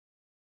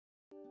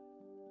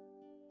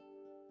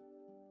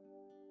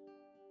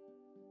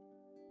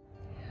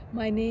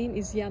My name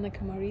is Jana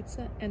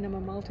Komaritsa and I'm a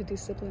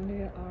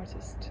multidisciplinary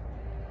artist.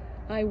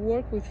 I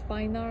work with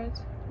fine art,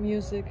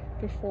 music,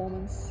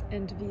 performance,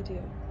 and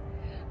video.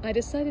 I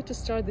decided to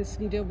start this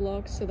video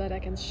blog so that I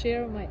can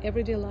share my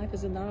everyday life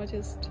as an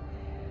artist,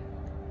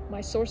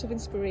 my source of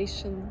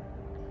inspiration,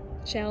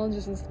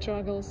 challenges and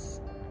struggles,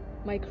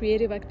 my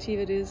creative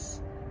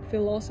activities,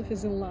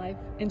 philosophies in life,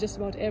 and just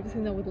about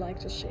everything I would like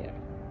to share.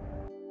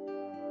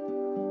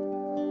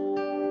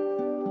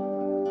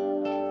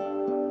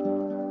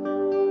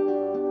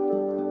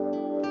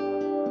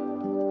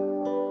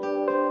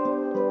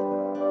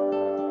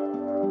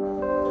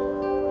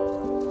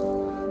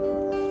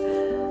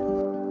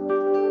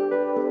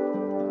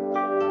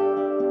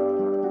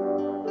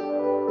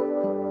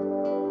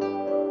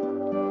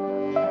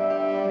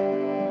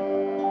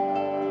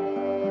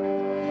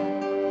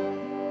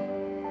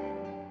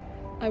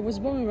 I was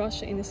born in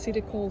Russia in a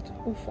city called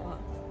Ufa.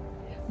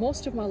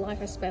 Most of my life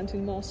I spent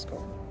in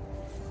Moscow.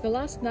 The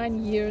last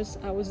 9 years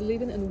I was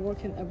living and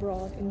working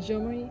abroad in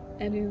Germany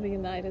and in the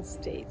United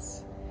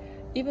States.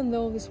 Even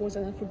though this was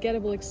an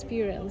unforgettable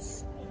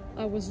experience,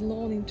 I was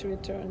longing to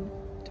return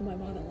to my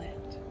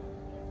motherland.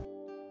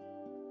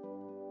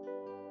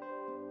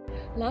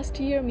 Last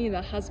year, me and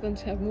my husband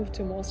have moved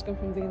to Moscow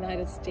from the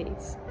United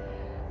States.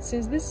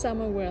 Since this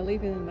summer we are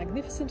living in a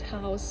magnificent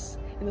house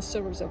in the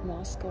suburbs of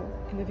Moscow,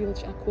 in the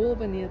village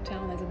Akulova near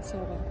town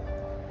Odintsovo.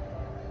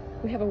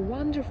 We have a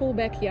wonderful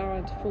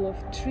backyard full of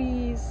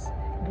trees,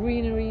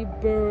 greenery,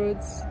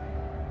 birds,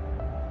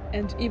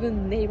 and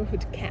even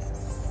neighborhood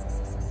cats.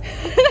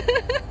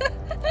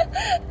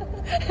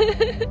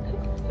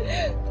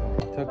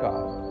 Took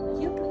off.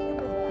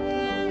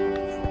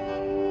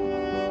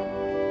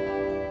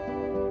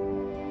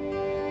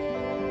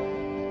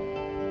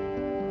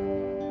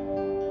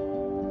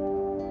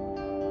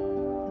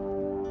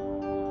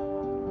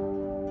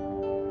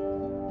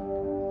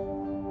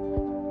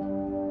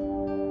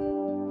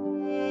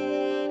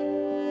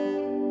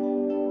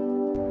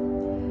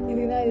 In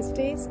the United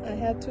States, I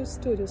had 2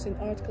 studios in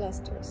art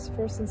clusters,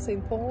 first in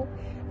St. Paul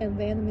and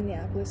then in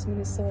Minneapolis,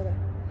 Minnesota.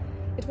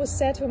 It was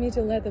sad for me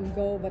to let them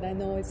go, but I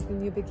know it's the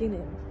new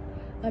beginning.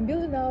 I'm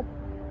building up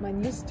my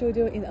new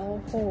studio in our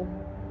home,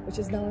 which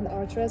is now an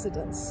art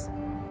residence.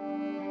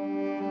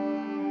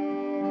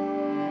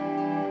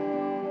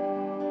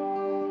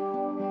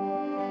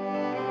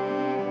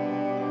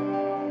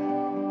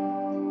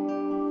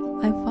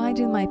 I'm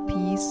finding my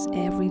peace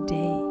every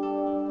day,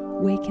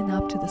 waking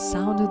up to the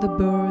sound of the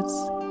birds,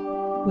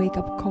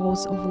 wake-up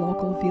calls of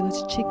local village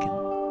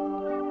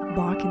chicken,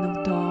 barking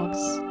of dogs,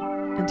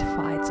 and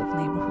fights of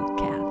neighborhood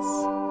cats.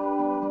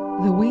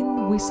 The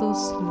wind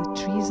whistles through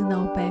the trees in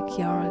our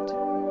backyard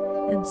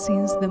and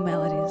sings the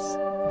melodies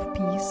of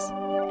peace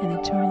and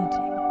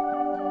eternity.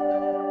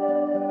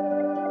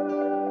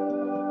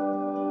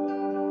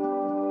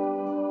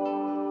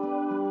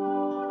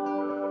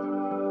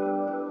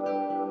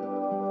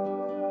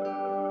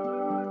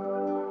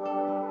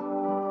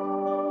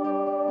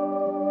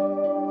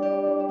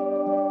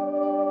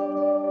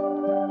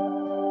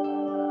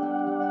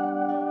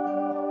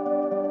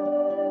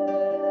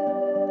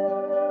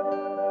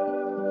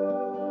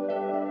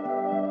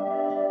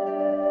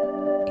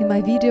 In my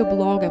video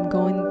blog, I'm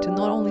going to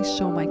not only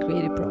show my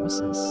creative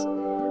process,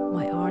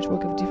 my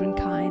artwork of different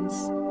kinds,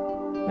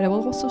 but I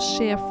will also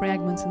share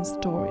fragments and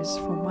stories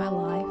from my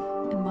life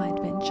and my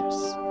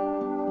adventures.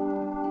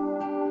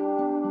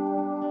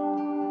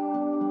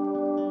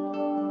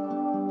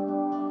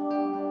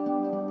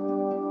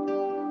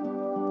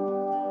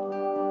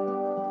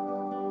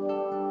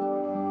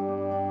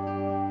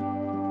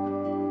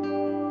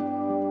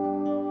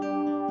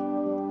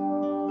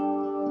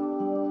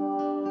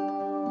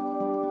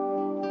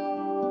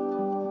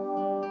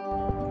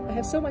 I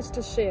have so much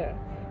to share,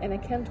 and I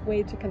can't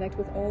wait to connect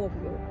with all of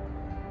you.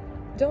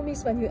 Don't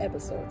miss my new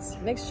episodes.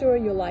 Make sure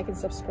you like and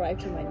subscribe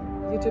to my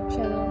YouTube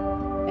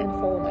channel and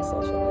follow my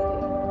social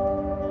media.